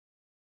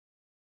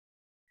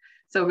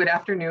So good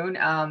afternoon.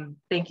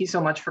 Thank you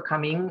so much for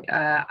coming.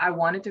 I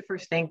wanted to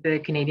first thank the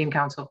Canadian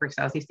Council for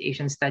Southeast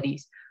Asian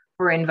Studies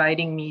for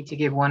inviting me to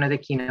give one of the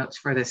keynotes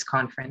for this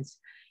conference.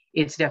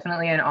 It's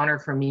definitely an honor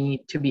for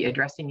me to be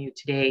addressing you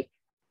today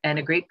and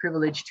a great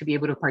privilege to be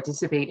able to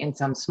participate in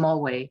some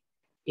small way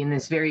in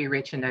this very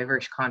rich and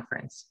diverse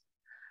conference.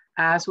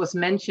 As was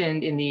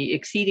mentioned in the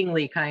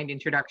exceedingly kind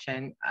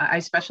introduction, I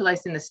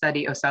specialized in the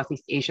study of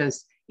Southeast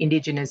Asia's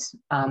indigenous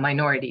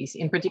minorities,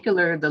 in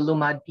particular the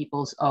Lumad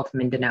peoples of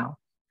Mindanao.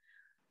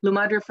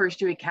 Lumad refers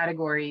to a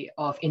category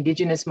of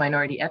indigenous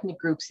minority ethnic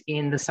groups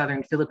in the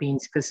southern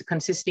Philippines,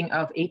 consisting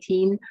of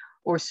 18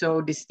 or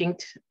so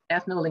distinct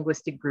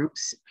ethno-linguistic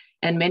groups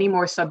and many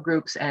more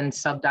subgroups and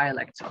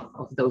subdialects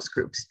of those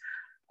groups.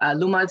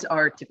 Lumads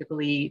are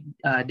typically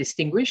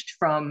distinguished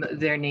from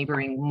their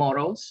neighboring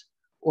Moros,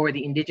 or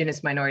the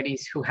indigenous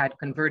minorities who had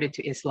converted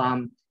to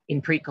Islam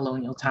in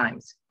pre-colonial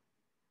times.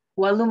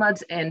 While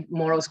Lumads and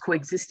Moros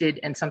coexisted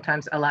and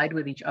sometimes allied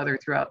with each other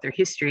throughout their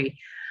history,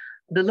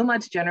 the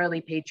Lumads generally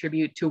paid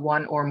tribute to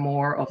one or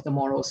more of the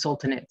Moro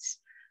sultanates.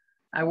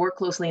 I work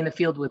closely in the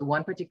field with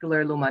one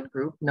particular Lumad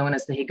group known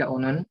as the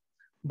Higaunon,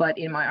 but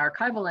in my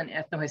archival and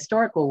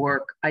ethnohistorical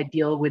work, I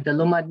deal with the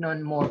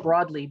Lumadnon more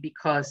broadly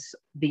because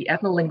the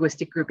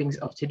ethno-linguistic groupings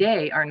of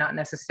today are not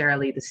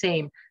necessarily the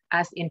same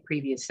as in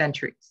previous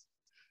centuries.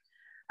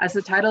 As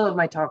the title of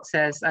my talk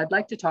says, I'd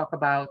like to talk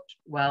about,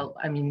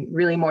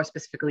 really more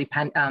specifically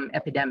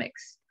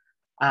epidemics.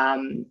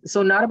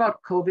 So not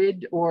about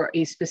COVID or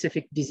a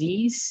specific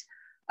disease,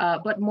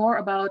 but more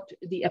about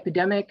the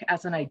epidemic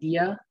as an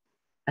idea,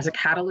 as a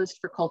catalyst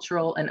for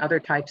cultural and other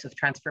types of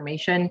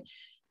transformation,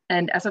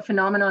 and as a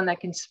phenomenon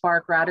that can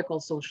spark radical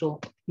social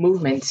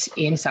movements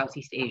in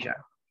Southeast Asia.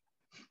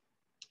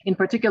 In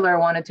particular, I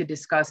wanted to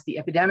discuss the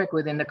epidemic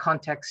within the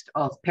context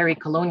of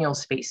pericolonial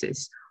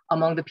spaces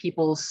among the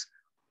peoples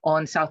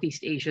on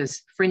Southeast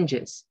Asia's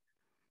fringes.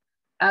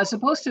 As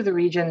opposed to the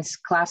region's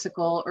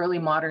classical, early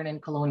modern,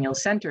 and colonial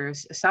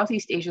centers,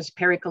 Southeast Asia's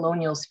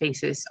pericolonial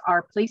spaces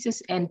are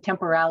places and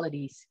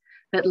temporalities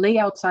that lay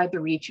outside the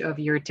reach of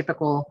your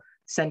typical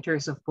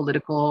centers of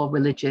political,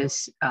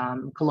 religious,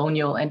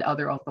 colonial, and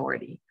other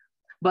authority.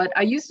 But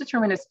I use the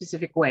term in a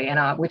specific way,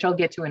 and which I'll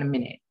get to in a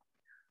minute.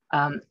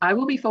 I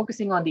will be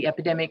focusing on the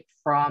epidemic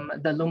from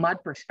the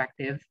Lumad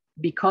perspective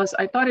because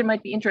I thought it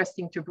might be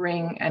interesting to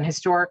bring an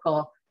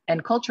historical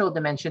and cultural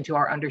dimension to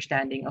our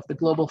understanding of the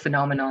global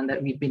phenomenon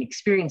that we've been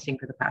experiencing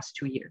for the past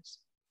 2 years.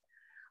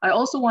 I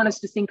also want us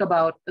to think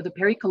about the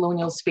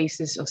pericolonial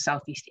spaces of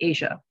Southeast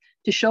Asia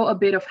to show a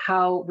bit of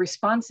how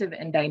responsive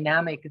and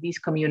dynamic these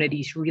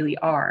communities really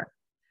are.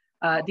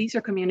 These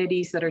are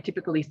communities that are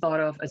typically thought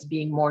of as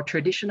being more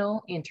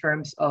traditional in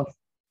terms of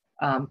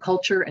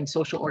culture and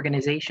social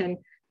organization,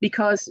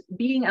 because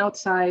being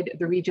outside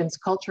the region's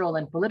cultural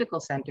and political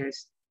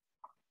centers,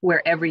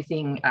 where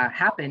everything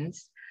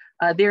happens,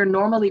 they're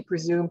normally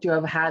presumed to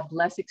have had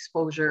less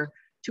exposure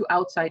to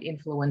outside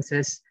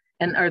influences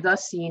and are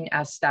thus seen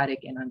as static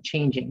and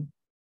unchanging.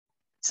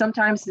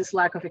 Sometimes this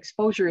lack of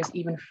exposure is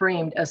even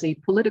framed as a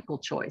political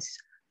choice,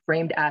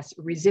 framed as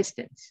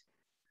resistance.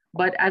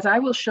 But as I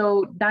will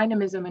show,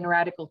 dynamism and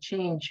radical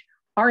change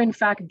are in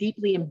fact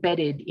deeply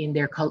embedded in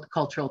their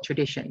cultural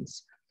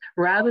traditions.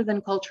 Rather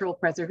than cultural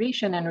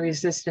preservation and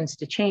resistance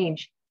to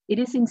change, it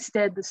is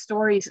instead the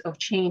stories of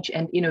change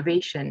and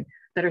innovation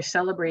that are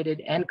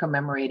celebrated and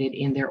commemorated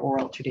in their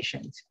oral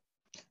traditions.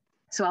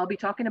 So I'll be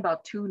talking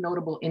about 2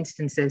 notable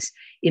instances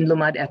in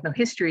Lumad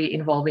ethnohistory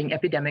involving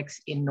epidemics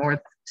in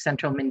North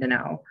Central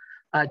Mindanao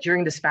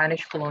during the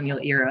Spanish colonial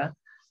era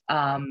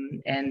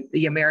and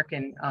the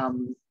American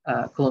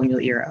colonial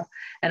era.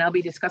 And I'll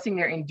be discussing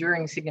their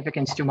enduring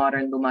significance to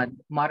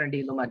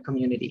modern-day Lumad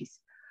communities.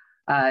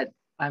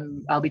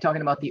 I'll be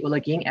talking about the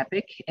Ulaging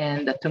epic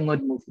and the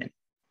Tungod movement.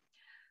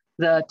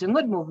 The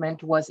Tungod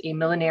movement was a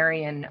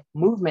millenarian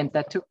movement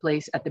that took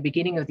place at the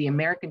beginning of the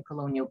American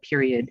colonial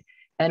period.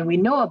 And we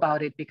know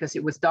about it because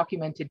it was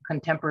documented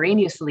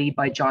contemporaneously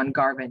by John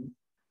Garvin,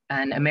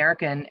 an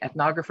American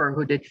ethnographer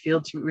who did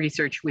field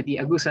research with the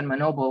Agusan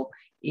Manobo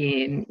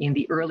in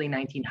the early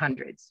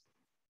 1900s.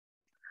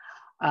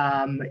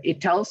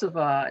 It tells of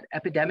an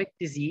epidemic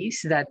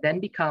disease that then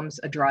becomes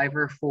a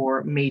driver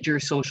for major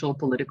social,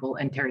 political,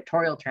 and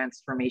territorial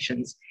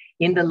transformations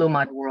in the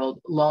Lumad world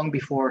long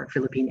before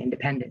Philippine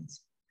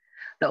independence.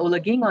 The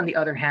Ulaging, on the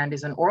other hand,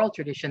 is an oral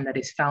tradition that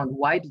is found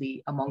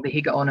widely among the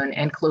Higaunon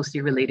and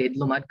closely related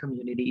Lumad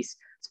communities,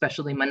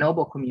 especially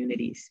Manobo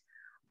communities,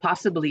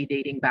 possibly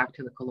dating back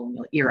to the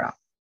colonial era,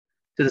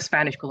 to the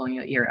Spanish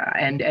colonial era.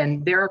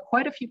 And there are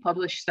quite a few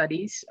published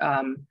studies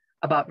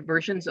about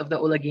versions of the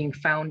Ulaging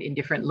found in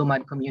different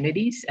Lumad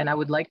communities. And I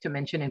would like to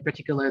mention in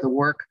particular the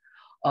work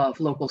of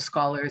local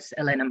scholars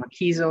Elena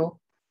Maquizo,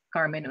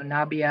 Carmen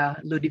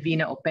Onabia,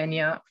 Ludivina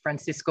Opeña,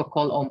 Francisco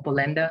Col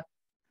Ompolenda,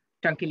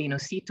 Tranquilino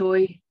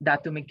Sitoy,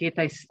 Datu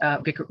Miguetay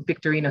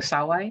Victorino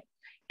Saway,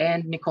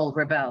 and Nicole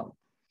Rebel.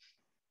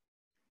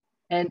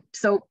 And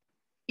so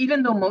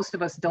even though most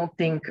of us don't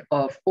think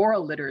of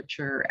oral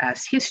literature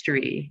as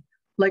history,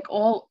 Like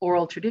all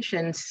oral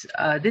traditions,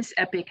 this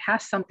epic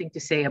has something to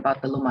say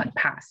about the Lumad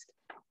past.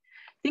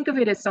 Think of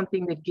it as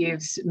something that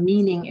gives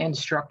meaning and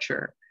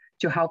structure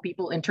to how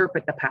people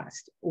interpret the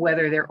past,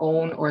 whether their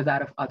own or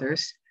that of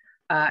others.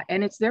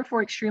 And it's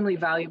therefore extremely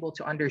valuable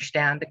to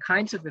understand the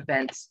kinds of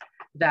events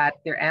that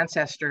their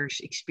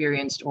ancestors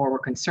experienced or were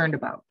concerned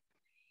about.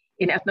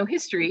 In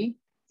ethnohistory,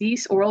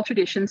 these oral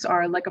traditions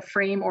are like a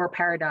frame or a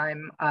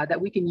paradigm that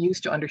we can use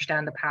to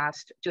understand the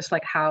past, just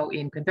like how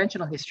in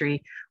conventional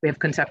history, we have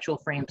conceptual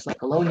frames like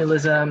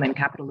colonialism and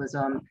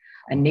capitalism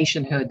and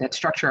nationhood that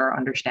structure our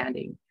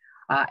understanding.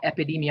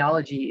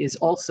 Epidemiology is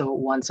also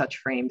one such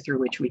frame through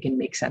which we can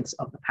make sense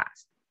of the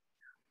past.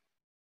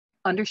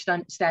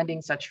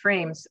 Understanding such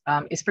frames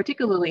is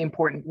particularly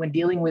important when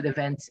dealing with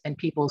events and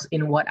peoples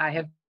in what I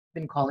have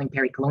been calling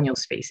pericolonial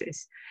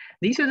spaces.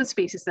 These are the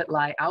spaces that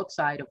lie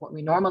outside of what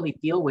we normally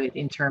deal with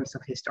in terms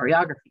of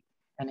historiography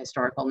and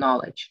historical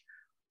knowledge.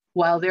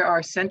 While there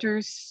are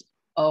centers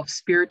of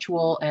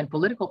spiritual and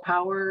political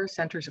power,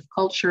 centers of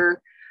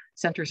culture,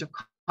 centers of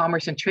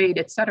commerce and trade,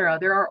 etc.,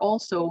 there are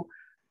also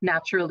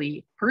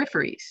naturally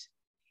peripheries.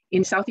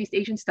 In Southeast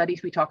Asian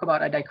studies, we talk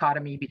about a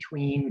dichotomy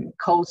between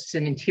coasts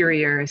and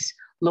interiors,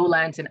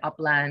 lowlands and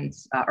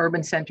uplands,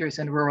 urban centers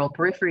and rural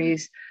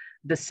peripheries,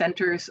 the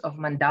centers of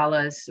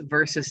mandalas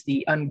versus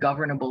the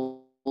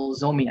ungovernable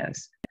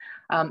zomias.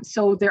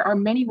 So there are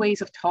many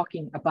ways of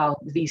talking about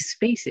these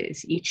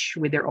spaces, each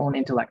with their own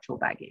intellectual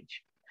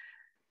baggage.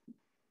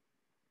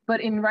 But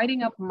in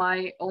writing up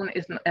my own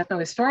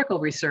ethnohistorical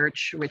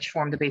research, which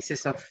formed the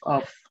basis of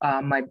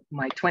my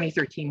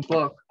 2013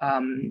 book,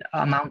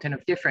 A Mountain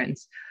of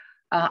Difference,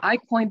 I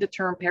coined the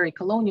term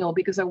pericolonial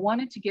because I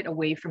wanted to get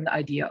away from the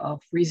idea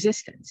of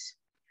resistance,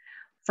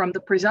 from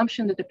the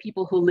presumption that the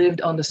people who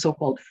lived on the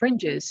so-called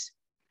fringes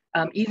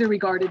either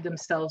regarded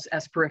themselves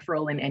as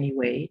peripheral in any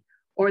way,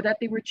 or that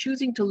they were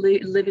choosing to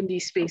live in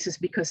these spaces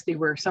because they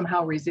were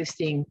somehow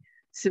resisting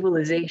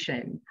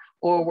civilization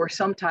or were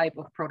some type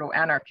of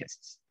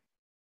proto-anarchists.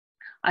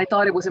 I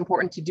thought it was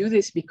important to do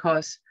this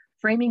because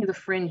framing the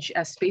fringe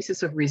as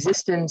spaces of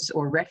resistance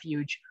or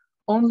refuge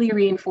only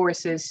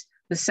reinforces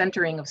the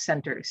centering of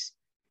centers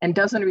and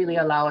doesn't really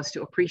allow us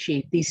to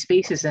appreciate these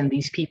spaces and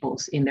these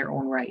peoples in their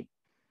own right.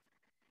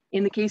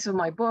 In the case of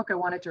my book, I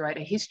wanted to write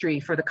a history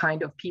for the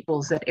kind of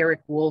peoples that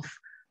Eric Wolf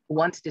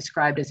once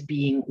described as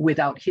being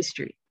without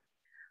history.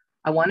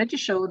 I wanted to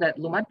show that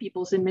Lumad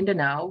peoples in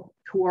Mindanao,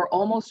 who are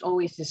almost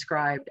always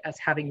described as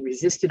having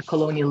resisted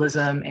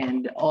colonialism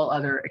and all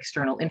other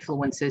external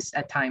influences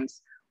at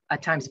times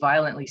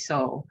violently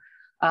so,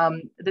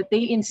 that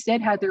they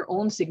instead had their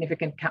own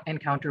significant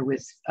encounter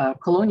with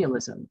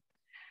colonialism.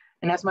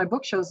 And as my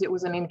book shows, it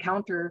was an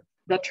encounter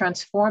that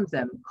transformed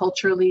them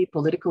culturally,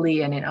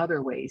 politically, and in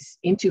other ways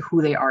into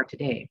who they are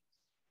today.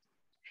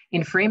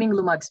 In framing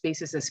Lumad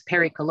spaces as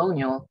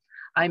pericolonial,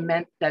 I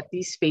meant that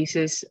these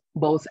spaces,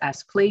 both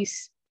as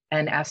place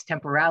and as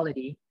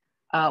temporality,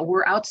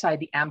 were outside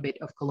the ambit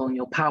of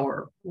colonial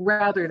power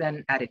rather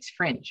than at its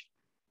fringe.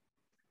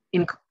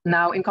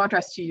 Now, in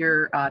contrast to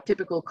your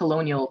typical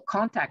colonial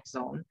contact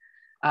zone,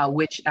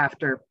 which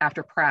after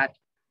Pratt,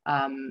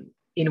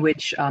 in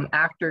which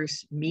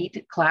actors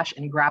meet, clash,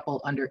 and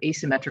grapple under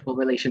asymmetrical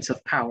relations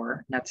of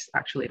power. That's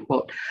actually a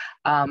quote.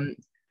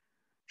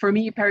 For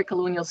me,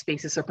 pericolonial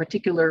spaces are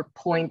particular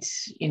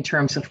points in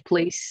terms of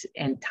place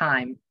and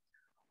time,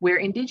 where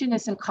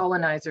indigenous and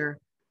colonizer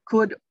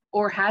could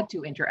or had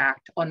to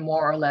interact on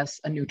more or less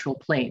a neutral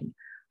plane,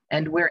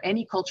 and where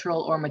any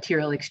cultural or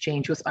material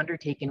exchange was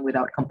undertaken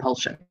without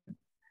compulsion,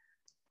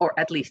 or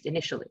at least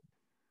initially.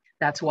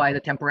 That's why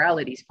the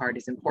temporalities part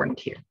is important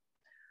here.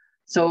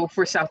 So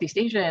for Southeast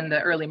Asia in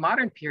the early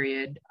modern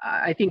period,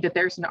 I think that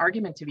there's an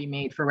argument to be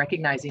made for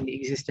recognizing the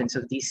existence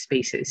of these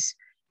spaces,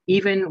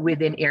 even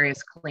within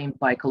areas claimed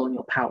by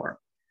colonial power.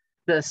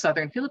 The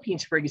southern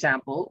Philippines, for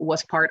example,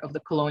 was part of the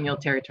colonial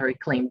territory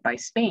claimed by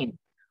Spain,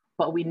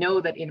 but we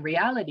know that in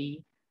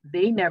reality,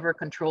 they never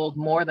controlled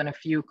more than a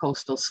few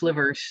coastal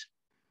slivers.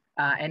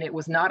 And it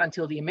was not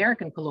until the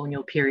American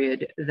colonial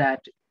period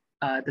that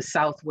the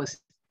South was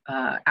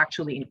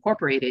actually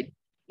incorporated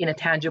in a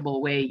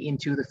tangible way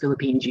into the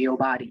Philippine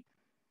geobody.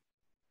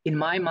 In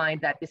my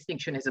mind, that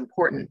distinction is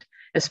important,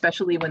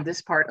 especially when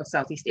this part of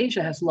Southeast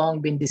Asia has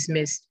long been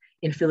dismissed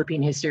in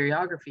Philippine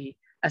historiography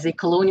as a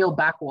colonial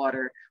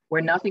backwater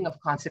where nothing of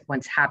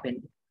consequence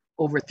happened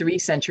over 3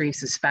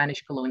 centuries of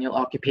Spanish colonial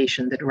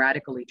occupation that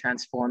radically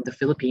transformed the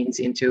Philippines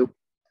into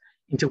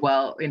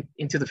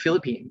the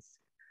Philippines.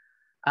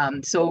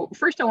 So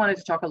first I wanted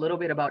to talk a little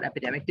bit about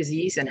epidemic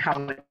disease and how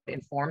it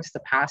informs the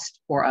past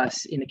for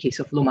us in the case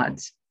of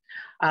Lumads.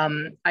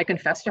 I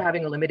confess to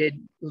having a limited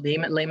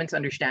layman's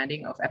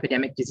understanding of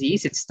epidemic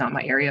disease. It's not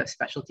my area of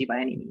specialty by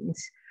any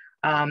means.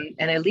 And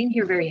I lean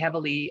here very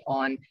heavily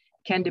on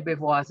Ken de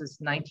Beauvois's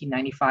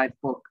 1995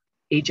 book,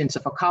 Agents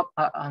of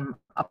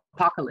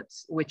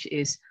Apocalypse, which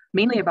is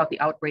mainly about the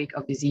outbreak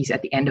of disease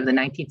at the end of the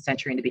 19th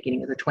century and the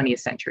beginning of the 20th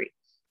century.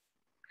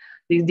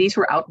 These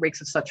were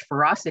outbreaks of such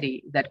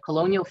ferocity that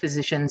colonial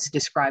physicians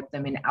described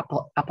them in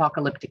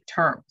apocalyptic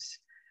terms.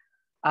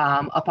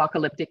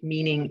 Apocalyptic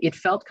meaning it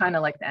felt kind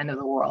of like the end of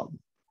the world.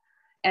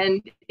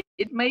 And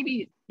it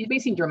may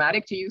seem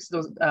dramatic to use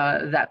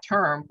that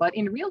term, but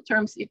in real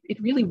terms, it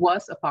really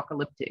was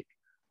apocalyptic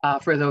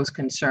for those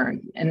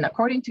concerned. And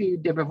according to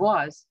de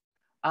Beauvois,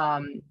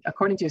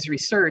 according to his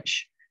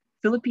research,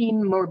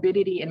 Philippine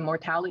morbidity and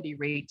mortality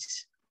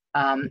rates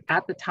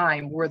at the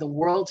time were the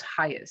world's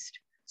highest.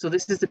 So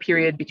this is the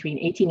period between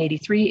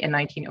 1883 and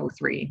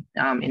 1903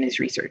 in his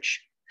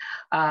research.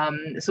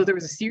 So there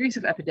was a series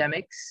of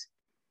epidemics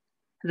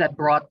that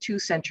brought 2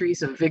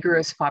 centuries of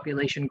vigorous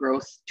population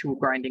growth to a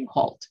grinding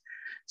halt.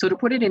 So to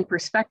put it in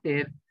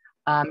perspective,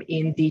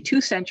 in the 2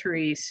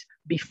 centuries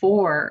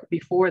before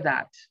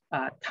that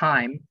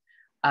time,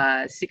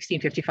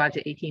 1655 to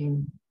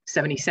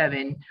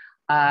 1877,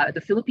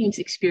 the Philippines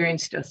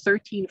experienced a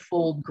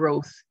 13-fold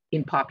growth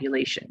in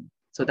population.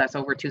 So that's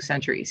over 2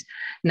 centuries.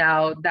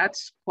 Now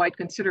that's quite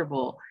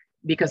considerable,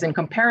 because in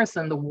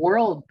comparison, the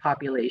world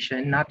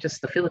population, not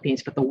just the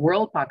Philippines, but the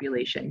world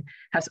population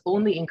has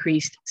only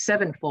increased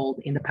 7-fold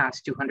in the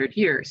past 200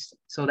 years.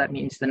 So that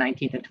means the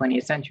 19th and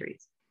 20th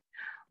centuries.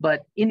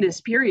 But in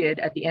this period,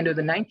 at the end of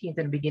the 19th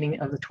and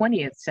beginning of the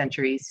 20th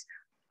centuries,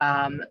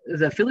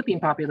 the Philippine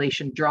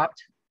population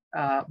dropped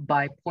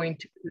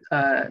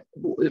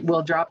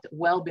dropped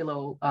well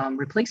below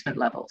replacement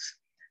levels.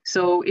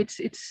 So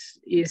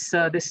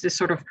this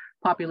sort of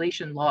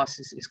population loss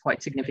is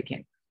quite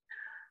significant.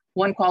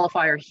 One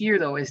qualifier here,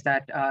 though, is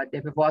that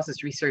de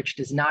Beauvois's research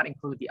does not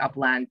include the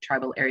upland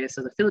tribal areas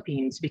of the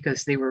Philippines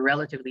because they were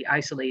relatively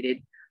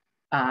isolated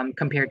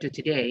compared to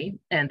today,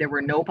 and there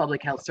were no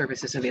public health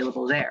services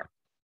available there.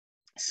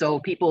 So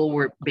people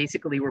were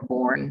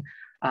born,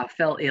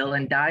 fell ill,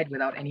 and died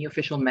without any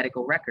official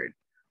medical record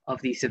of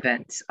these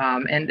events.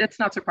 And that's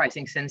not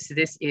surprising, since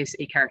this is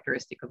a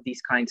characteristic of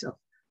these kinds of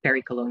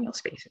pericolonial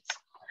spaces.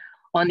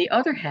 On the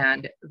other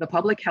hand, the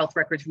public health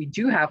records we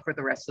do have for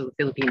the rest of the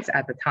Philippines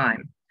at the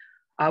time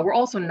were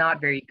also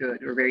not very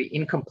good or very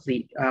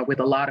incomplete, with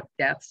a lot of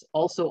deaths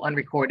also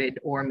unrecorded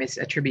or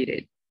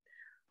misattributed.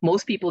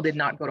 Most people did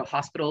not go to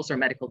hospitals or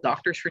medical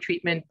doctors for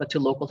treatment, but to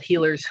local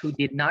healers who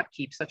did not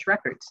keep such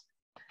records.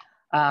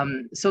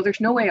 So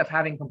there's no way of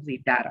having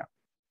complete data.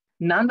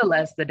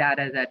 Nonetheless, the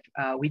data that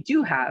we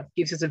do have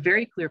gives us a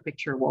very clear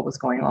picture of what was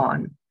going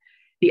on.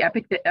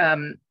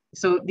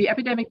 So the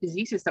epidemic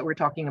diseases that we're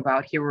talking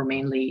about here were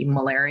mainly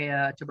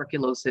malaria,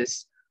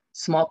 tuberculosis,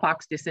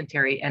 smallpox,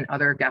 dysentery, and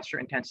other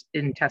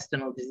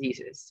gastrointestinal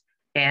diseases,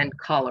 and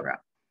cholera,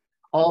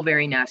 all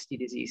very nasty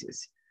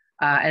diseases.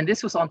 And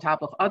this was on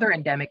top of other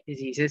endemic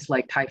diseases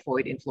like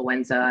typhoid,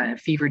 influenza, and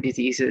fever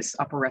diseases,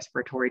 upper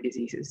respiratory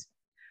diseases.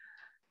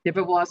 De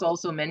Beauvois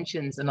also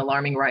mentions an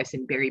alarming rise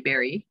in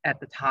beriberi at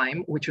the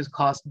time, which was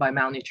caused by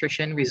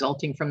malnutrition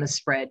resulting from the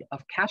spread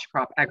of cash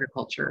crop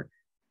agriculture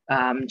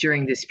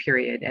during this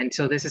period. And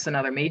so this is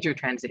another major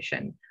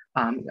transition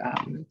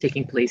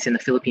taking place in the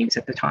Philippines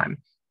at the time.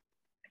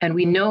 And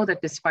we know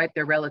that despite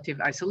their relative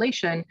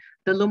isolation,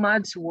 the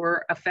Lumads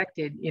were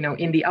affected,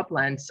 in the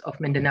uplands of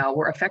Mindanao,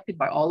 were affected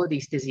by all of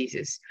these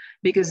diseases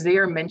because they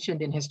are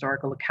mentioned in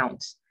historical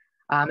accounts,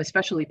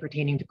 especially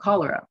pertaining to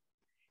cholera.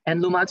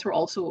 And Lumads were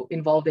also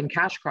involved in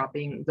cash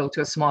cropping, though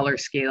to a smaller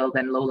scale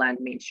than lowland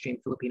mainstream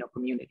Filipino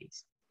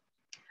communities.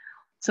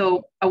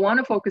 So I want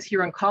to focus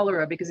here on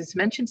cholera because it's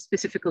mentioned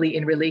specifically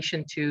in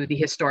relation to the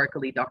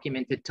historically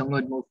documented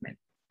Tungod movement,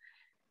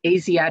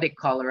 Asiatic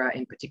cholera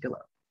in particular.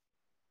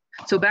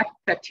 So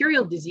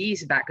bacterial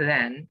disease back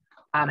then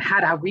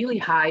had a really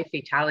high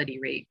fatality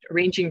rate,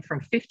 ranging from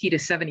 50 to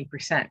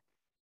 70%.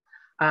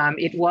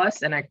 It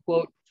was, and I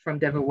quote from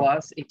de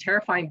Beauvois, a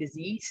terrifying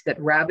disease that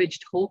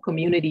ravaged whole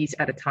communities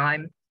at a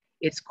time.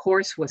 Its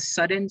course was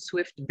sudden,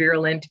 swift,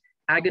 virulent,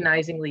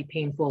 agonizingly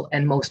painful,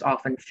 and most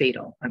often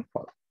fatal,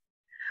 unquote.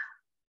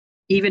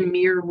 Even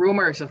mere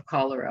rumors of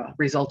cholera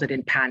resulted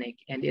in panic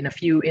and in a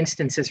few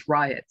instances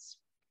riots.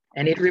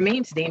 And it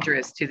remains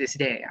dangerous to this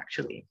day,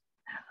 actually.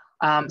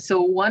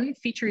 So one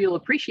feature you'll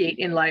appreciate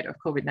in light of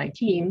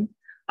COVID-19,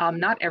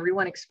 not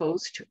everyone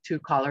exposed to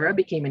cholera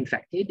became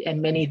infected, and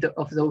many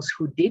of those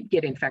who did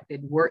get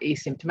infected were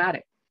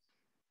asymptomatic.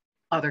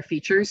 Other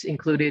features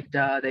included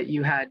that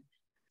you had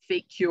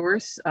fake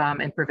cures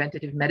and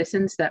preventative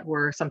medicines that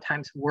were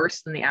sometimes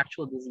worse than the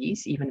actual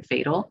disease, even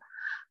fatal.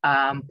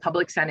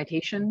 Public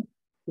sanitation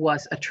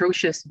was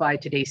atrocious by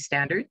today's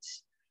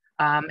standards.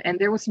 And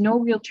there was no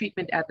real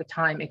treatment at the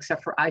time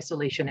except for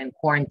isolation and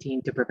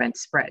quarantine to prevent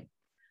spread.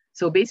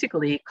 So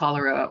basically,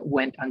 cholera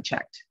went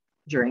unchecked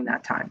during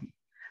that time.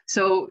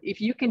 So if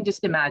you can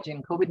just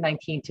imagine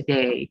COVID-19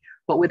 today,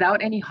 but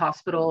without any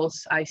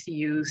hospitals,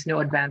 ICUs, no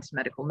advanced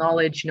medical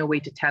knowledge, no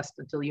way to test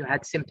until you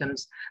had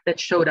symptoms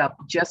that showed up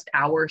just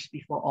hours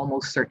before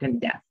almost certain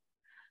death.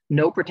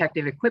 No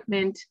protective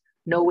equipment,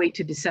 no way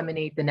to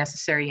disseminate the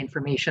necessary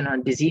information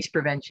on disease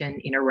prevention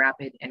in a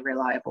rapid and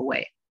reliable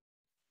way.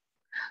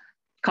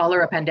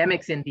 Cholera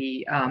pandemics in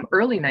the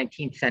early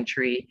 19th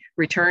century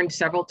returned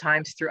several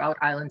times throughout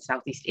island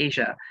Southeast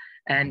Asia.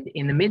 And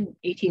in the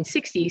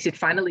mid-1860s, it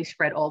finally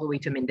spread all the way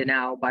to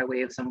Mindanao by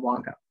way of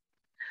Zamboanga.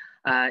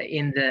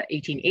 In the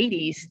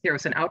 1880s, there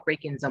was an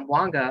outbreak in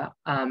Zamboanga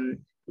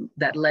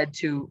that led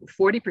to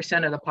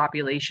 40% of the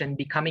population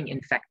becoming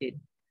infected,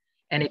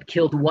 and it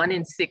killed 1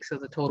 in 6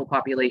 of the total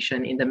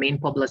population in the main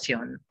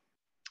poblacion,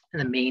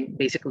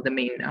 basically the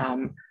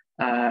main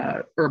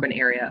urban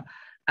area,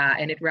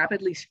 and it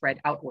rapidly spread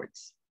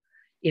outwards.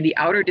 In the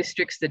outer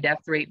districts, the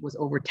death rate was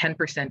over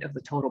 10% of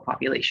the total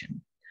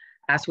population.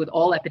 As with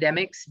all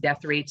epidemics,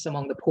 death rates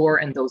among the poor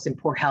and those in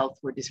poor health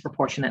were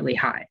disproportionately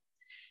high.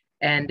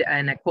 And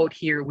I quote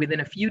here,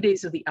 within a few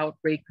days of the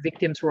outbreak,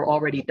 victims were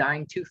already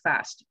dying too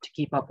fast to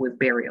keep up with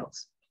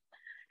burials.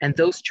 And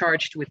those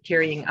charged with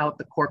carrying out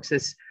the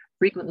corpses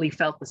frequently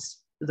felt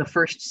the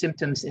first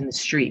symptoms in the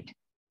street.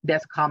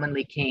 Death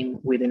commonly came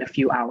within a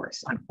few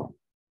hours, unquote,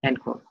 end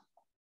quote.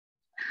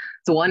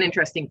 So one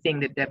interesting thing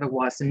that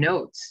Devawas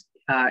notes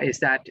is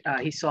that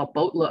he saw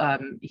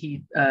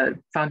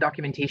found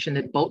documentation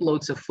that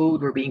boatloads of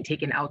food were being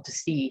taken out to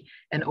sea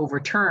and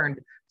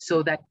overturned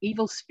so that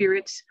evil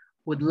spirits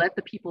would let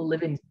the people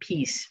live in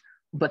peace,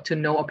 but to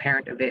no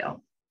apparent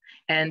avail.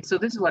 And so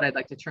this is what I'd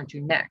like to turn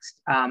to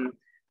next.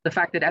 The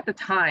fact that at the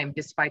time,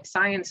 despite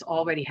science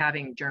already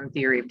having germ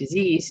theory of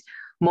disease,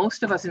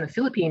 most of us in the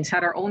Philippines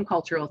had our own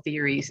cultural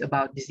theories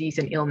about disease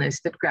and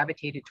illness that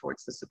gravitated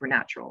towards the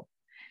supernatural.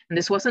 And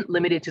this wasn't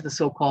limited to the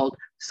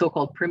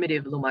so-called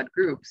primitive Lumad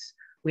groups.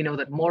 We know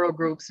that Moro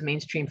groups,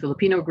 mainstream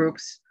Filipino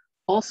groups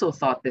also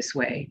thought this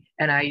way.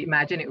 And I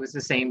imagine it was the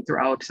same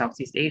throughout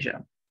Southeast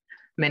Asia.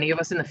 Many of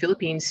us in the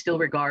Philippines still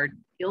regard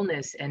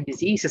illness and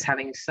disease as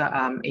having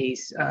a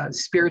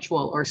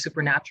spiritual or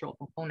supernatural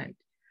component,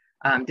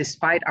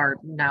 despite our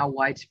now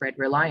widespread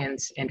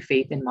reliance and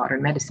faith in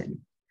modern medicine.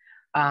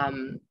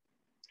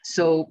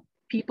 So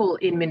people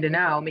in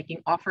Mindanao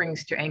making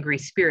offerings to angry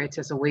spirits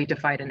as a way to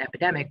fight an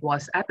epidemic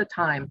was at the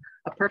time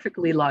a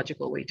perfectly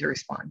logical way to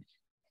respond.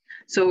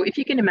 So if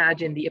you can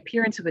imagine the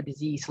appearance of a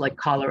disease like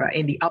cholera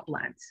in the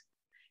uplands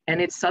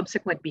and its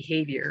subsequent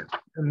behavior,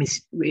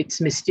 its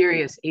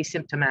mysterious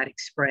asymptomatic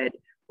spread,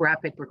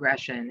 rapid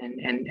progression,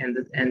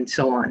 and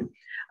so on,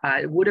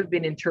 it would have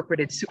been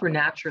interpreted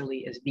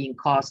supernaturally as being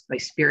caused by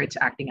spirits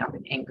acting out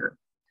in anger.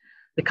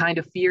 The kind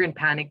of fear and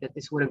panic that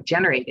this would have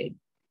generated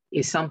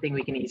is something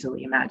we can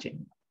easily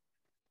imagine.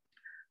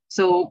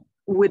 So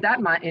with that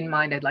in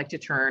mind, I'd like to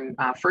turn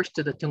first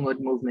to the Tungod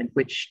movement,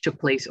 which took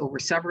place over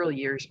several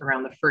years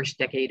around the first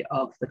decade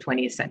of the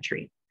 20th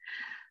century.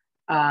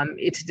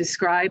 It's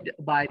described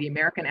by the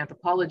American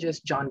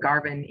anthropologist John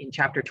Garvin in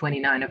chapter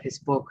 29 of his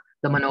book,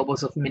 The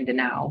Manobos of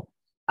Mindanao,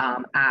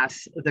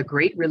 as the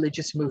great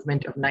religious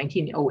movement of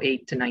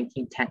 1908 to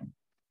 1910.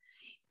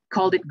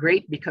 Called it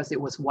great because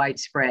it was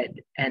widespread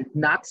and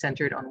not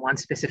centered on one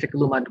specific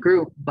Lumad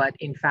group, but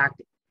in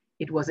fact,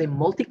 it was a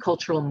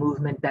multicultural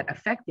movement that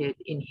affected,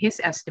 in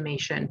his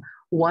estimation,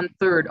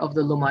 1/3 of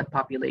the Lumad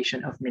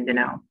population of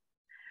Mindanao.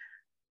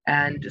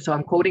 And so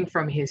I'm quoting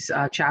from his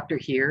chapter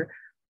here.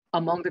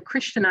 Among the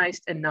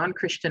Christianized and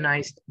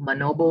non-Christianized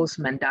Manobos,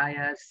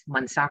 Mandayas,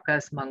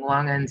 Mansakas,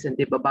 Manguangans, and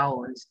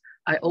Dibabawons,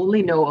 I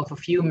only know of a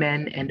few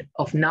men and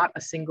of not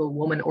a single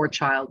woman or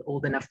child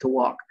old enough to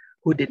walk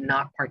who did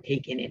not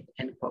partake in it,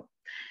 end quote.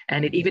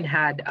 And it even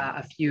had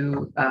a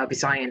few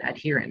Visayan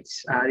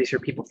adherents. These are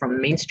people from the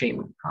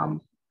mainstream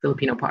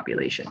Filipino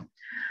population.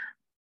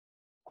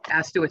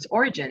 As to its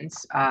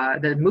origins,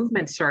 the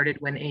movement started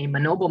when a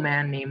Manobo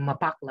man named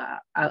Mapakla,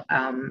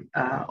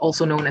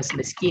 also known as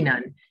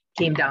Miskinan,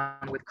 came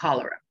down with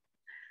cholera.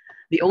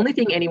 The only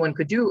thing anyone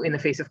could do in the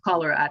face of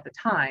cholera at the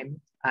time,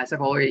 as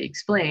I've already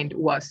explained,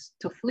 was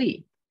to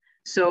flee.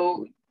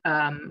 So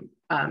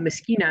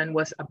Miskinan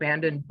was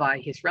abandoned by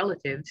his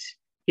relatives,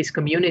 his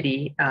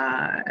community,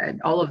 and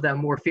all of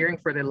them were fearing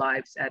for their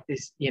lives at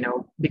this,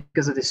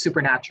 because of this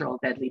supernatural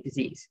deadly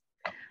disease.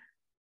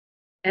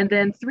 And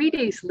then 3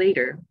 days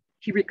later,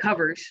 he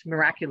recovers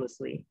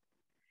miraculously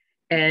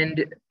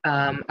and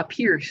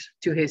appears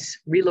to his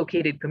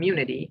relocated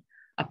community,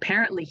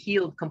 apparently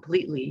healed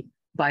completely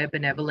by a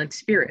benevolent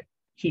spirit,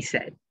 he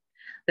said,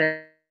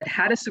 that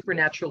had a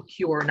supernatural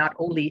cure not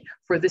only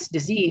for this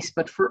disease,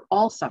 but for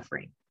all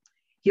suffering.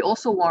 He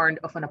also warned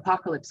of an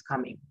apocalypse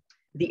coming,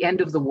 the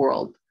end of the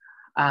world,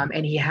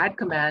 and he had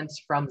commands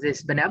from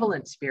this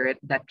benevolent spirit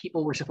that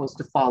people were supposed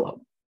to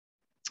follow.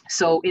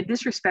 So in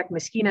this respect,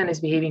 Miskinan is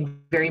behaving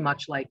very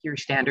much like your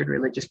standard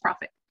religious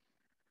prophet.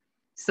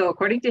 So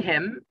according to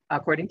him,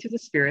 according to the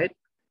spirit,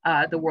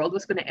 the world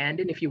was going to end,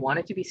 and if you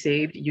wanted to be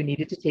saved, you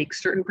needed to take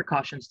certain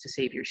precautions to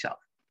save yourself.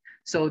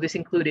 So this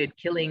included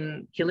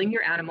killing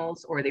your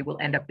animals, or they will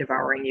end up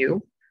devouring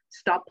you.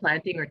 Stop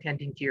planting or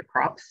tending to your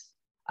crops.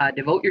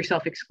 Devote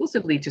yourself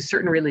exclusively to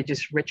certain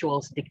religious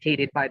rituals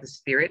dictated by the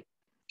spirit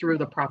through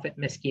the prophet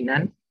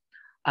Miskinan.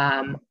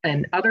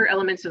 And other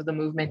elements of the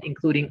movement,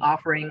 including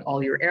offering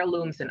all your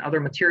heirlooms and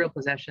other material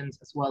possessions,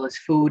 as well as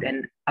food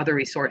and other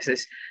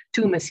resources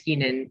to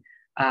Miskinan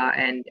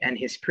and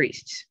his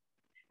priests.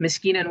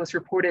 Miskinan was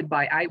reported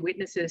by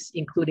eyewitnesses,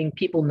 including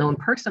people known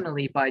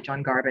personally by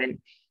John Garvin,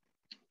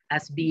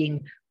 as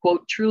being,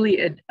 quote, truly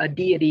a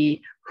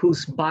deity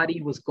whose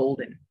body was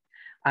golden.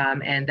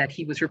 and that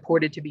he was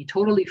reported to be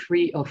totally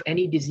free of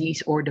any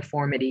disease or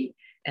deformity,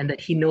 and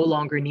that he no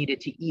longer needed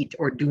to eat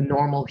or do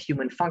normal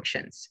human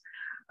functions.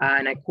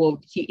 And I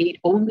quote, "He ate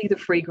only the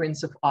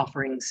fragrance of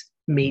offerings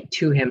made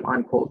to him,"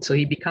 unquote. So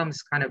he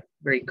becomes kind of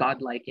very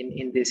godlike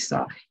in this,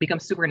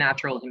 becomes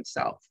supernatural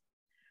himself.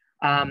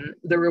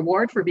 The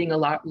reward for being a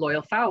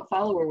loyal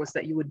follower was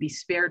that you would be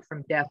spared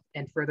from death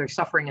and further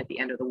suffering at the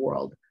end of the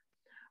world.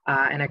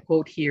 And I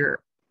quote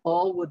here,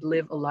 "All would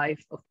live a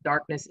life of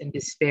darkness and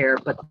despair,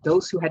 but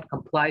those who had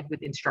complied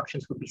with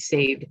instructions would be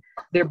saved.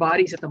 Their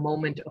bodies at the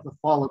moment of the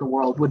fall of the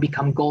world would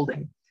become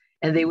golden,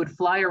 and they would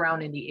fly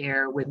around in the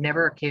air with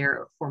never a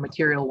care for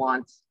material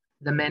wants,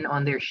 the men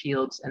on their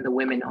shields and the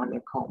women on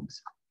their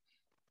combs."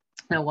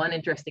 Now, one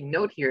interesting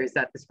note here is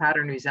that this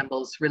pattern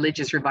resembles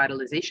religious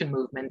revitalization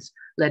movements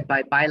led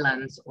by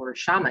bailans or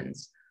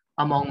shamans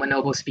among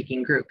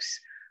Manobo-speaking groups,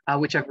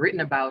 which I've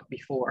written about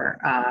before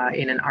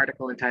in an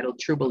article entitled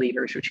True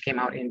Believers, which came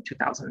out in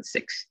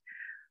 2006.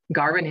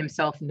 Garvin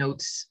himself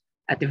notes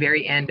at the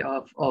very end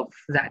of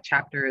that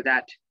chapter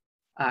that,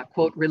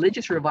 quote,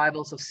 "Religious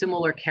revivals of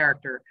similar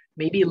character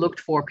may be looked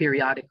for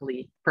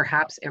periodically,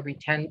 perhaps every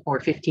 10 or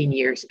 15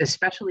 years,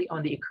 especially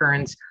on the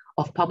occurrence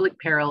of public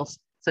perils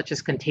such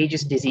as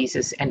contagious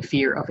diseases and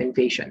fear of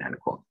invasion,"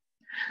 unquote,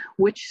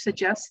 which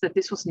suggests that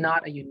this was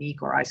not a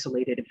unique or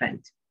isolated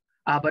event,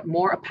 but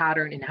more a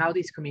pattern in how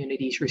these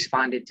communities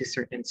responded to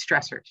certain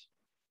stressors.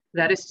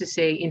 That is to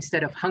say,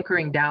 instead of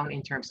hunkering down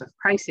in terms of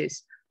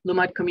crisis,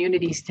 Lumad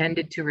communities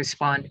tended to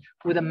respond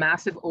with a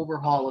massive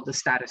overhaul of the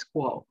status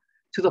quo,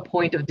 to the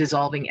point of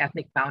dissolving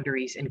ethnic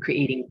boundaries and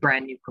creating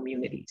brand new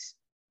communities.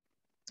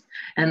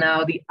 And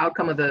now the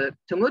outcome of the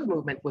Tungud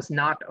movement was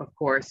not, of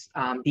course,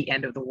 the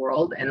end of the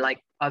world. And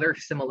like other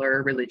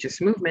similar religious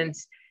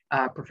movements,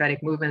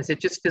 prophetic movements, it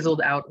just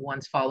fizzled out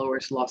once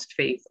followers lost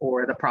faith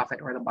or the prophet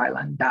or the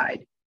bailan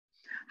died.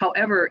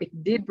 However,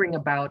 it did bring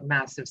about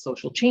massive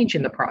social change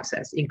in the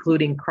process,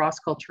 including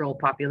cross-cultural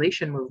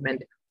population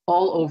movement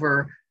all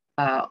over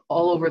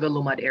the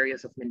Lumad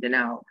areas of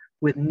Mindanao,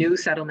 with new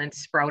settlements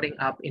sprouting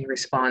up in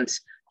response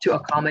to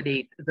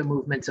accommodate the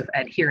movements of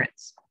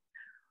adherents.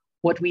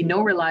 What we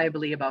know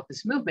reliably about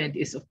this movement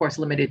is, of course,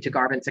 limited to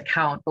Garvin's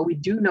account, but we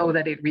do know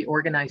that it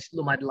reorganized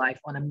Lumad life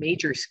on a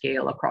major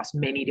scale across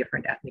many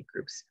different ethnic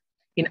groups.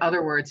 In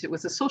other words, it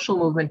was a social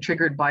movement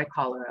triggered by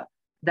cholera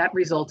that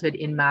resulted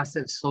in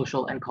massive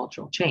social and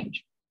cultural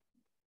change.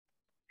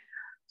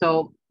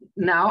 So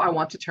now I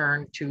want to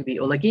turn to the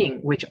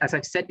Ulaging, which, as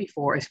I've said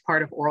before, is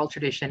part of oral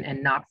tradition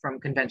and not from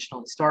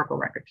conventional historical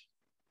records.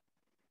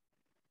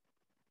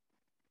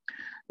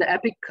 The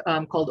epic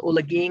called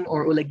Ulaging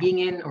or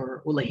Ulagingin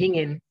or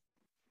Ulahingin,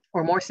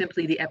 or more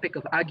simply the Epic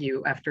of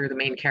Agu after the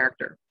main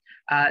character.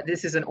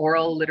 This is an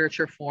oral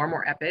literature form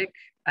or epic,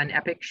 an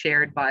epic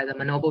shared by the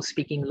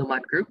Manobo-speaking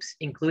Lumad groups,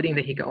 including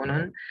the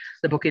Higaunon,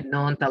 the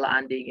Bukidnon,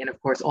 Talaandig, and of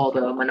course all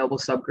the Manobo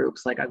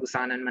subgroups like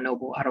Agusanan,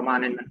 Manobo,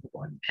 Aromanan,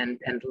 Manobo, and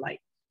the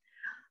like.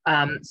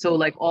 So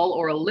like all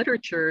oral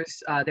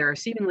literatures, there are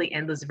seemingly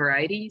endless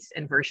varieties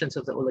and versions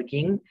of the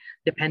Ulaging,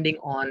 depending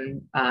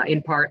on,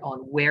 in part on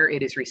where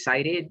it is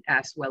recited,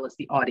 as well as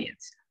the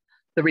audience.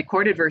 The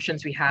recorded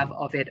versions we have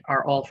of it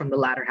are all from the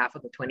latter half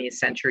of the 20th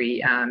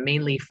century,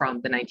 mainly from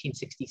the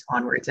 1960s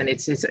onwards. And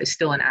it's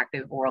still an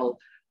active oral,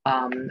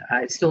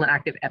 still an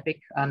active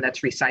epic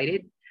that's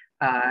recited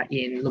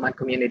in Lumad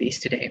communities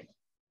today.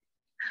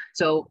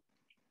 So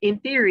in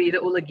theory, the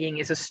Ulaging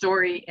is a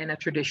story and a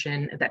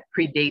tradition that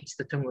predates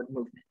the Tungud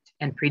movement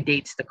and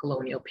predates the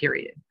colonial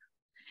period.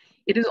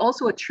 It is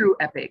also a true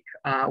epic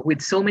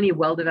with so many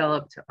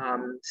well-developed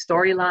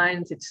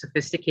storylines. It's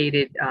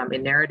sophisticated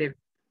in narrative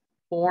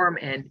form,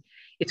 and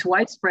it's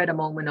widespread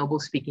among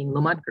Manobo-speaking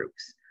Lumad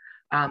groups.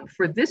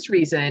 For this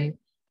reason,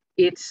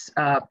 it's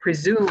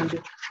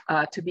presumed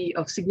to be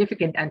of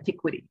significant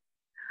antiquity.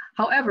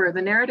 However,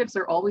 the narratives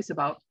are always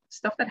about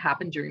stuff that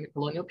happened during the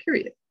colonial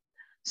period.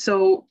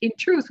 So in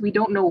truth, we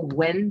don't know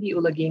when the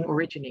Ulaging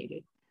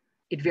originated.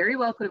 It very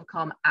well could have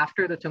come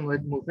after the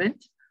Tungud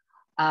movement,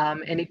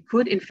 and it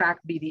could in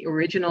fact be the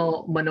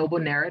original Manobo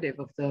narrative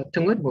of the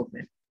Tungud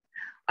movement.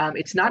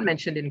 It's not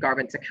mentioned in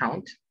Garvin's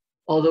account,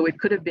 although it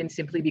could have been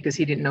simply because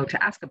he didn't know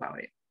to ask about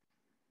it.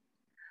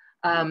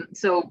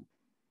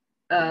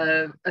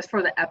 As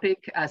for the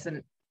epic, as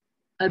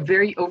a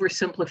very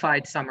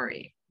oversimplified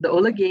summary, the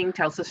Ulaging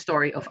tells the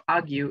story of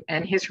Agu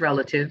and his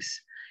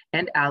relatives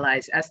and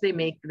allies as they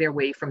make their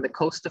way from the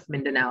coast of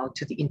Mindanao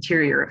to the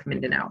interior of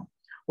Mindanao,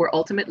 where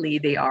ultimately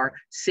they are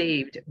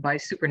saved by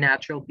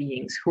supernatural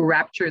beings who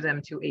rapture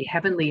them to a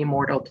heavenly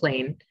immortal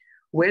plane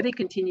where they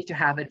continue to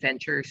have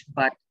adventures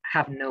but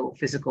have no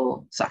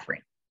physical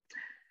suffering.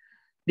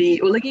 The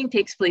Ulaging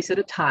takes place at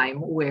a time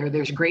where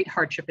there's great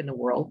hardship in the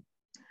world,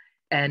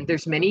 and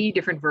there's many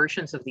different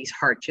versions of these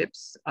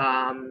hardships.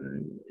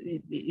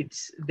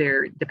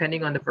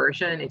 Depending on the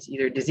version, it's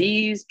either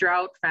disease,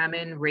 drought,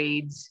 famine,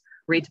 raids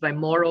by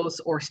Moros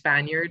or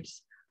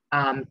Spaniards,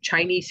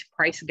 Chinese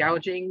price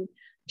gouging,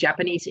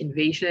 Japanese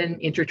invasion,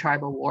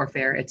 intertribal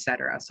warfare,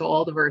 etc. So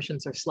all the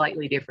versions are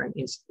slightly different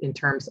in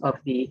terms of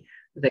the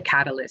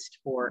catalyst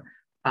for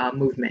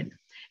movement.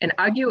 And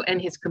Agyu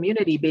and his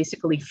community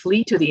basically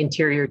flee to the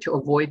interior to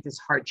avoid this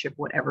hardship,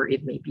 whatever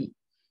it may be.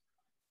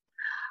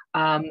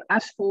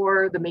 As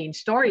for the main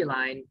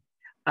storyline,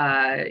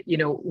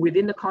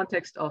 within the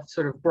context of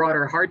sort of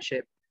broader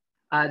hardship,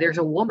 there's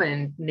a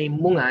woman named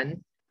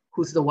Mungan,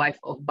 who's the wife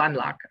of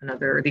Banlak,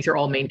 these are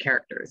all main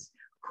characters,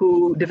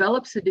 who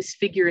develops a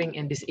disfiguring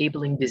and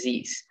disabling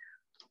disease,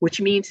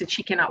 which means that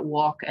she cannot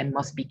walk and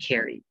must be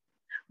carried.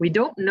 We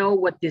don't know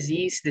what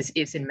disease this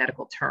is in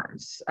medical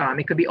terms.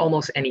 It could be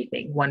almost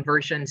anything. One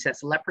version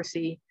says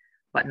leprosy,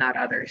 but not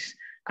others.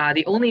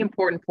 The only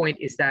important point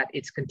is that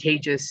it's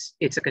contagious.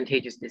 It's a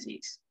contagious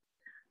disease.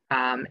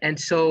 And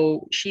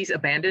so she's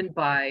abandoned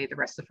by the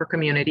rest of her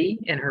community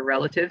and her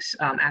relatives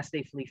as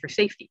they flee for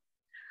safety.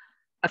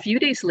 A few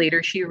days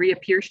later, she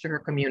reappears to her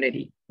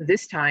community,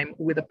 this time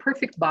with a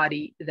perfect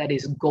body that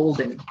is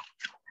golden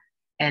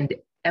and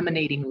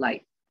emanating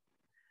light.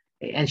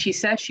 And she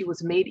says she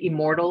was made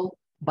immortal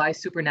by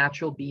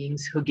supernatural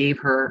beings who gave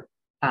her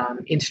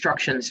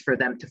instructions for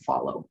them to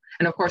follow.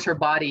 And of course, her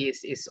body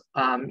is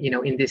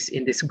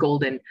in this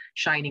golden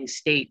shining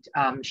state.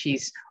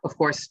 She's of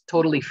course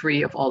totally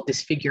free of all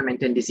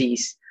disfigurement and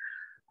disease.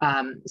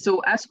 So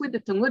as with the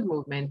Tungud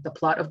movement, the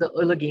plot of the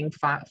Ulaging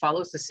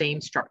follows the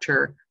same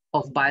structure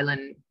of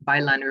byland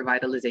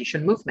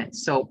revitalization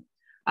movements. So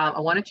I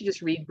wanted to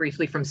just read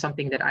briefly from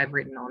something that I've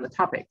written on the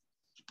topic.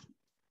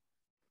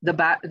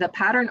 The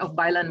pattern of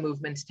byland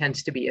movements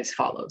tends to be as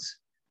follows.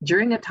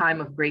 During a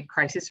time of great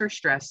crisis or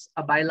stress,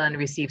 a byland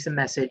receives a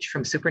message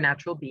from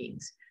supernatural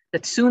beings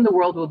that soon the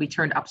world will be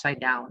turned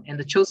upside down and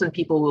the chosen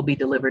people will be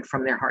delivered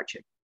from their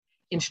hardship.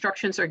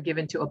 Instructions are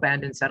given to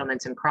abandon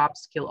settlements and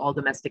crops, kill all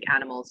domestic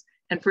animals,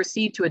 and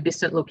proceed to a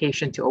distant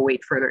location to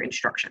await further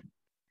instruction.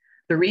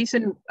 The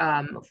reason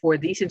for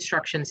these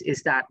instructions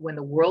is that when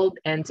the world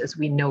ends as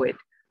we know it,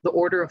 the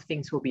order of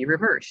things will be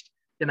reversed.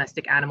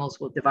 Domestic animals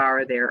will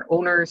devour their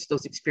owners.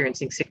 Those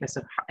experiencing sickness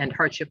and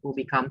hardship will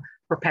become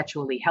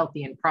perpetually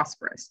healthy and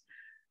prosperous.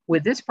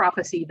 With this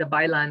prophecy, the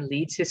byland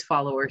leads his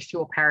followers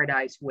to a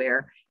paradise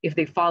where, if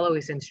they follow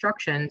his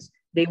instructions,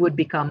 they would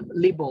become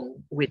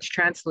libong, which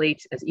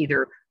translates as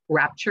either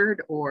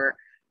raptured or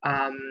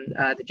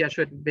the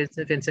Jesuit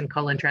Vincent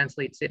Cullen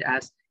translates it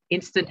as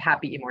instant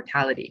happy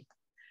immortality,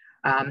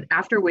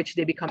 after which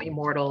they become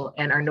immortal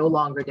and are no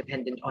longer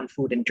dependent on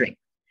food and drink.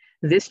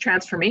 This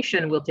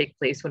transformation will take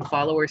place when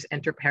followers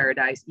enter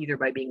paradise either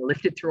by being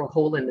lifted through a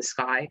hole in the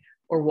sky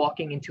or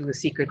walking into a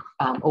secret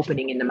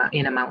opening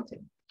in a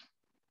mountain.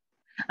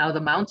 Now,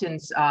 the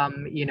mountains,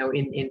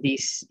 in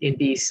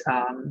these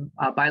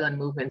byland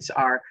movements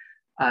are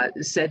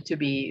said to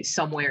be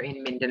somewhere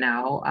in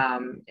Mindanao,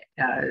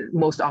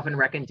 most often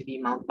reckoned to be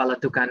Mount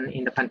Balatucan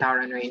in the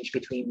Pantaran range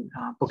between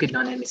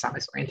Bukidnon and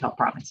Misamis Oriental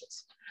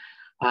provinces,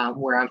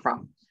 where I'm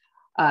from.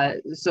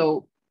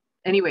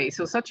 Anyway,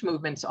 so such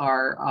movements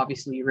are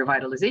obviously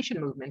revitalization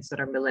movements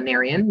that are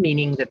millenarian,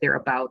 meaning that they're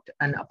about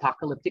an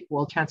apocalyptic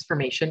world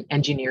transformation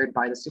engineered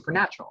by the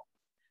supernatural.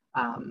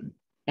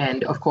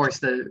 And of course,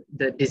 the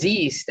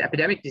disease, the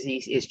epidemic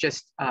disease, is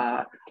just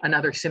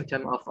another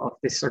symptom of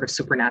this sort of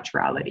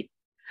supernaturality.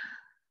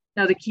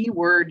 Now, the key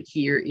word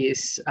here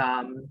is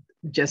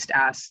just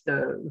as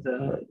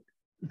the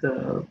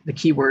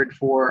key word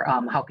for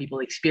how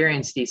people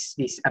experience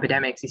these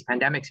epidemics, these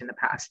pandemics in the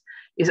past,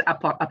 is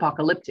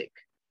apocalyptic.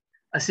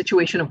 A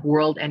situation of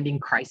world-ending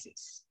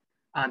crisis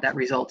that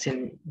results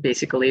in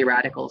basically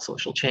radical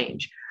social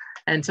change.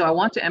 And so I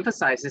want to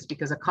emphasize this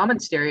because a common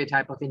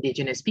stereotype of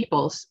indigenous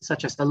peoples,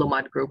 such as the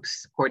Lumad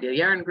groups,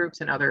 Cordilleran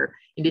groups, and other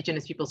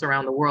indigenous peoples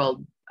around the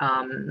world,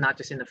 not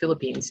just in the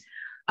Philippines,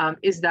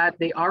 is that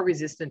they are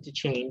resistant to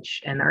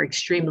change and are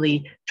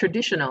extremely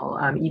traditional,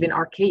 even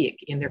archaic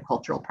in their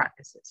cultural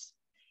practices.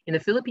 In the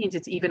Philippines,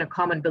 it's even a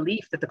common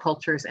belief that the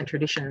cultures and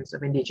traditions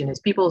of indigenous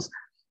peoples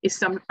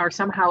are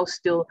somehow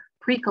still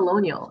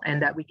pre-colonial, and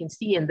that we can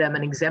see in them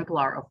an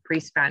exemplar of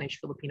pre-Spanish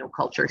Filipino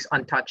cultures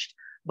untouched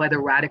by the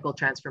radical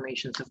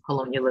transformations of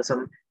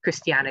colonialism,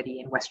 Christianity,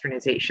 and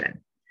Westernization.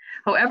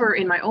 However,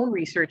 in my own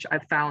research,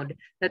 I've found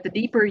that the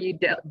deeper you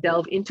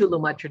delve into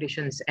Lumad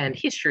traditions and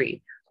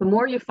history, the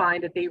more you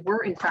find that they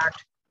were in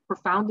fact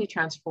profoundly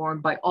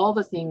transformed by all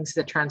the things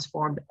that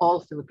transformed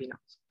all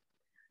Filipinos.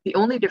 The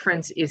only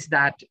difference is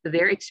that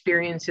their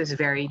experiences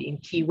varied in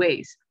key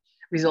ways,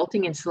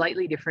 resulting in a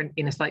slightly different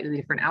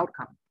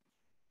outcome.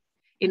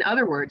 In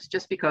other words,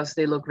 just because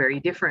they look very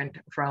different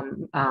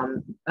from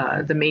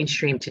the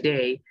mainstream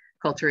today,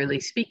 culturally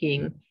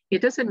speaking,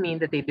 it doesn't mean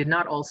that they did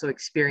not also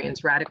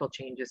experience radical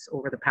changes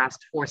over the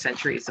past 4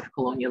 centuries of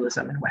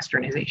colonialism and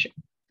Westernization.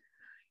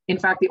 In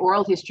fact, the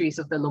oral histories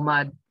of the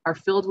Lumad are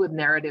filled with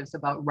narratives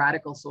about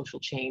radical social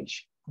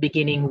change,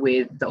 beginning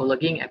with the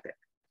Ulaging epic.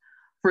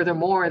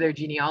 Furthermore, their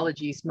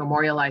genealogies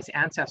memorialize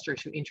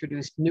ancestors who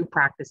introduced new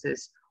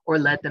practices or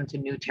led them to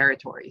new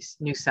territories,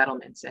 new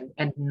settlements,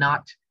 and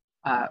not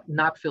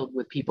filled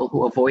with people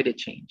who avoided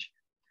change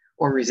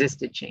or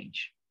resisted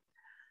change.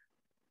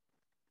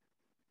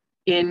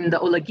 In the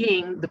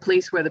Ulaging, the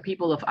place where the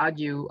people of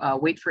Agyu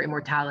wait for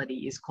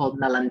immortality is called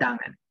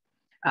Nalandangan.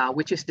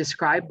 which is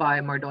described by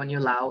Mardonio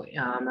Lau,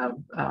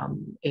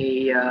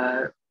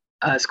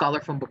 a scholar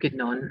from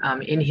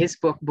Bukidnon, in his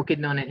book,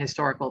 Bukidnon in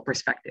Historical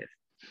Perspective.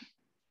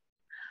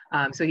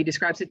 So he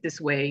describes it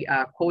this way,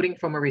 quoting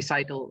from a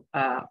recital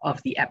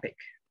of the epic.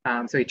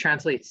 So he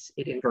translates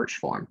it in verse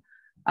form.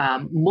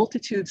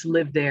 Multitudes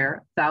lived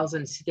there,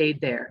 thousands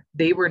stayed there.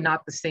 They were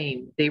not the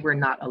same, they were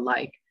not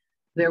alike.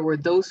 There were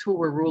those who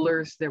were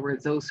rulers, there were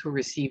those who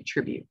received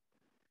tribute.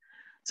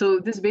 So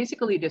this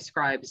basically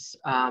describes,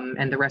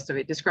 and the rest of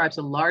it describes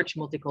a large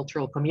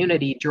multicultural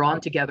community drawn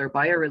together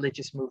by a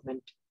religious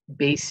movement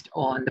based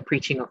on the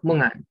preaching of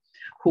Mungan,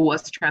 who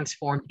was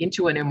transformed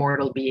into an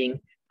immortal being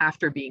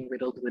after being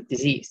riddled with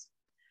disease.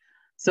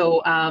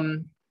 So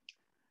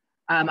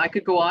I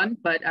could go on,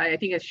 but I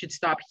think I should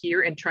stop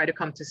here and try to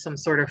come to some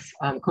sort of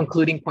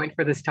concluding point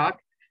for this talk.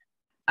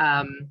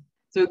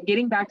 So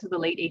getting back to the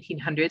late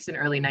 1800s and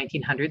early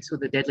 1900s with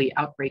the deadly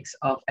outbreaks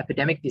of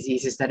epidemic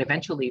diseases that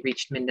eventually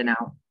reached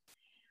Mindanao.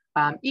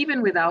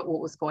 Even without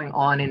what was going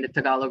on in the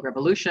Tagalog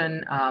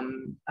Revolution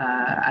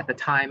at the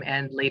time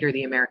and later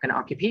the American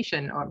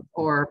occupation,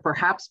 or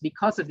perhaps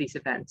because of these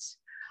events,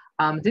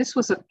 this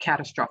was a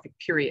catastrophic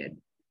period,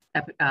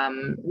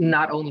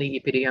 not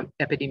only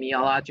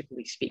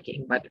epidemiologically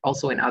speaking, but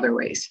also in other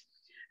ways.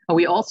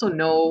 We also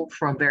know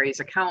from various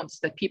accounts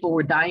that people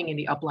were dying in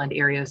the upland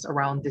areas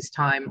around this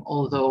time,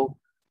 although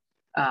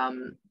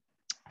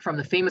from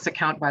the famous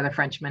account by the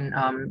Frenchman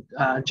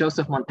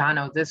Joseph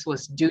Montano, this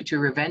was due to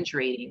revenge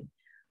raiding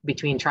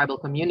between tribal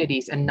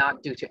communities and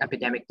not due to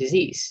epidemic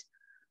disease.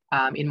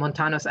 In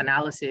Montano's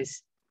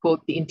analysis,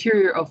 quote, the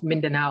interior of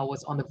Mindanao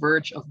was on the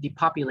verge of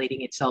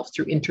depopulating itself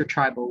through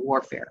intertribal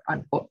warfare,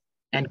 unquote,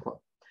 end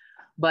quote.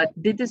 But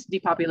did this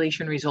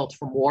depopulation result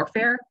from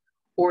warfare?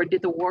 Or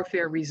did the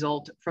warfare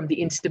result from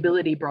the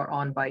instability brought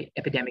on by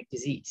epidemic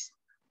disease?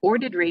 Or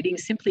did raiding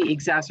simply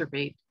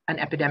exacerbate an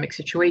epidemic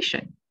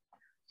situation?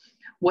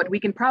 What we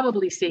can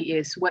probably say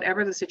is,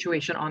 whatever the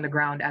situation on the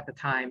ground at the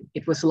time,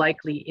 it was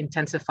likely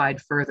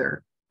intensified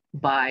further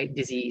by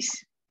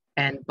disease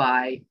and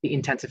by the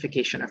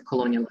intensification of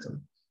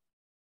colonialism.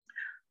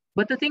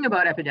 But the thing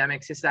about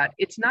epidemics is that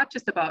it's not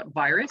just about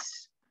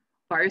viruses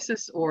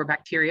or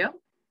bacteria.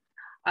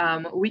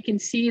 We can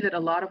see that a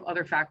lot of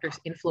other factors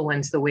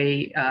influence the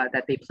way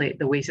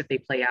the ways that they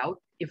play out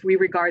if we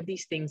regard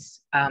these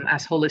things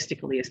as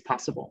holistically as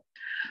possible.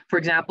 For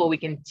example, we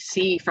can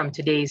see from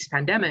today's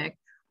pandemic,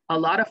 a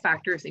lot of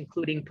factors,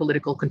 including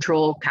political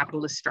control,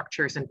 capitalist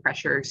structures and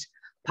pressures,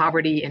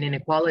 poverty and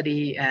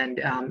inequality,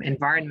 and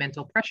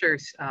environmental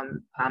pressures,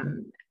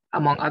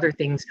 among other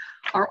things,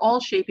 are all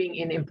shaping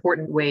in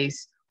important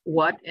ways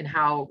what and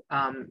how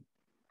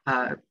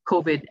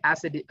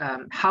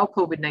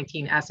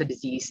COVID-19 as a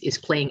disease is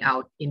playing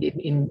out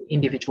in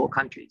individual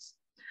countries,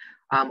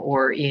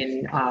 or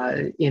in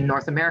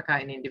North America,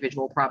 in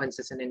individual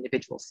provinces and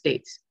individual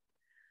states.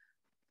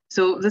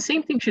 So the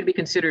same thing should be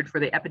considered for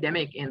the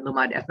epidemic in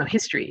Lumad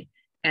ethnohistory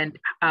and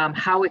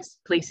how it's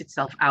placed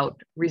itself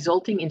out,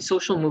 resulting in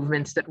social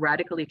movements that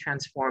radically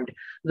transformed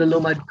the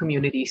Lumad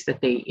communities that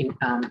they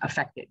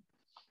affected.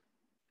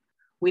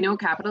 We know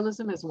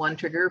capitalism is one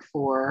trigger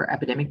for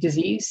epidemic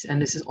disease,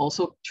 and this is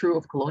also true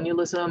of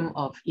colonialism,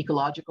 of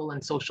ecological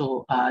and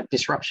social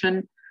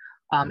disruption,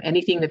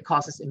 anything that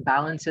causes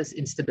imbalances,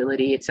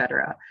 instability,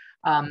 etc.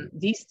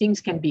 These things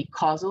can be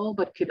causal,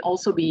 but could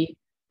also be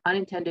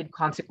unintended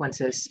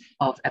consequences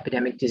of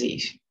epidemic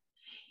disease.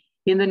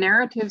 In the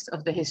narratives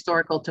of the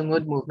historical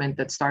Tungud movement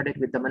that started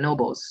with the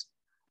Manobos,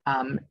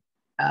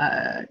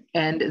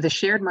 and the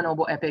shared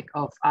Manobo epic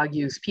of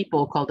Agu's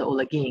people called the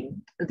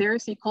Olaging, there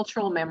is a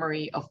cultural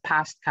memory of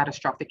past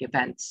catastrophic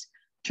events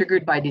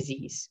triggered by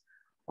disease,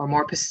 or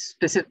more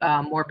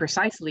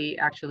precisely,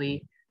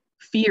 actually,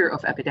 fear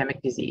of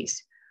epidemic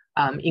disease,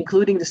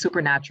 including the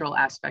supernatural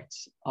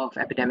aspects of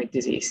epidemic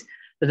disease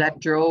that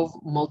drove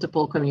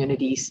multiple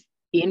communities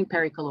in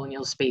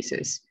pericolonial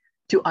spaces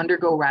to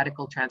undergo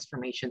radical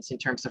transformations in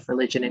terms of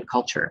religion and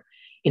culture,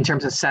 in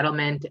terms of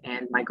settlement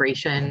and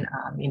migration,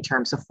 in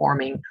terms of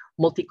forming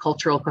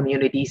multicultural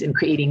communities and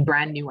creating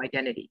brand new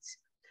identities,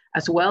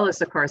 as well as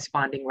the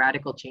corresponding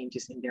radical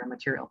changes in their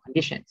material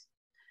conditions.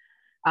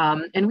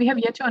 And we have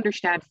yet to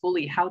understand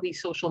fully how these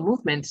social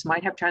movements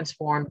might have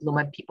transformed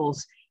Lumad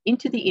peoples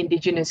into the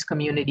indigenous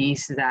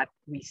communities that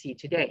we see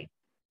today.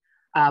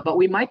 But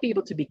we might be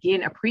able to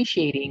begin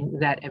appreciating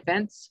that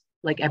events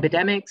like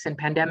epidemics and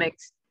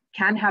pandemics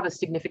can have a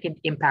significant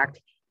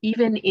impact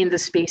even in the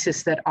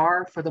spaces that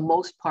are, for the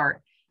most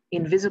part,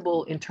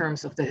 invisible in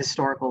terms of the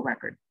historical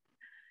record.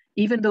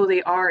 Even though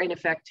they are, in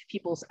effect,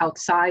 peoples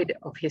outside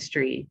of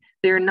history,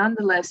 they are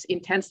nonetheless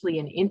intensely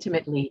and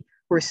intimately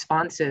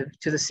responsive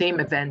to the same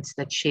events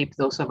that shape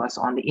those of us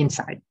on the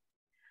inside.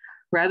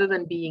 Rather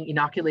than being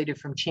inoculated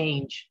from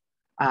change,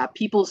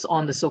 peoples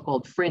on the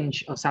so-called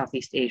fringe of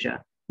Southeast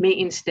Asia may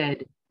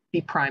instead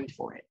be primed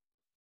for it.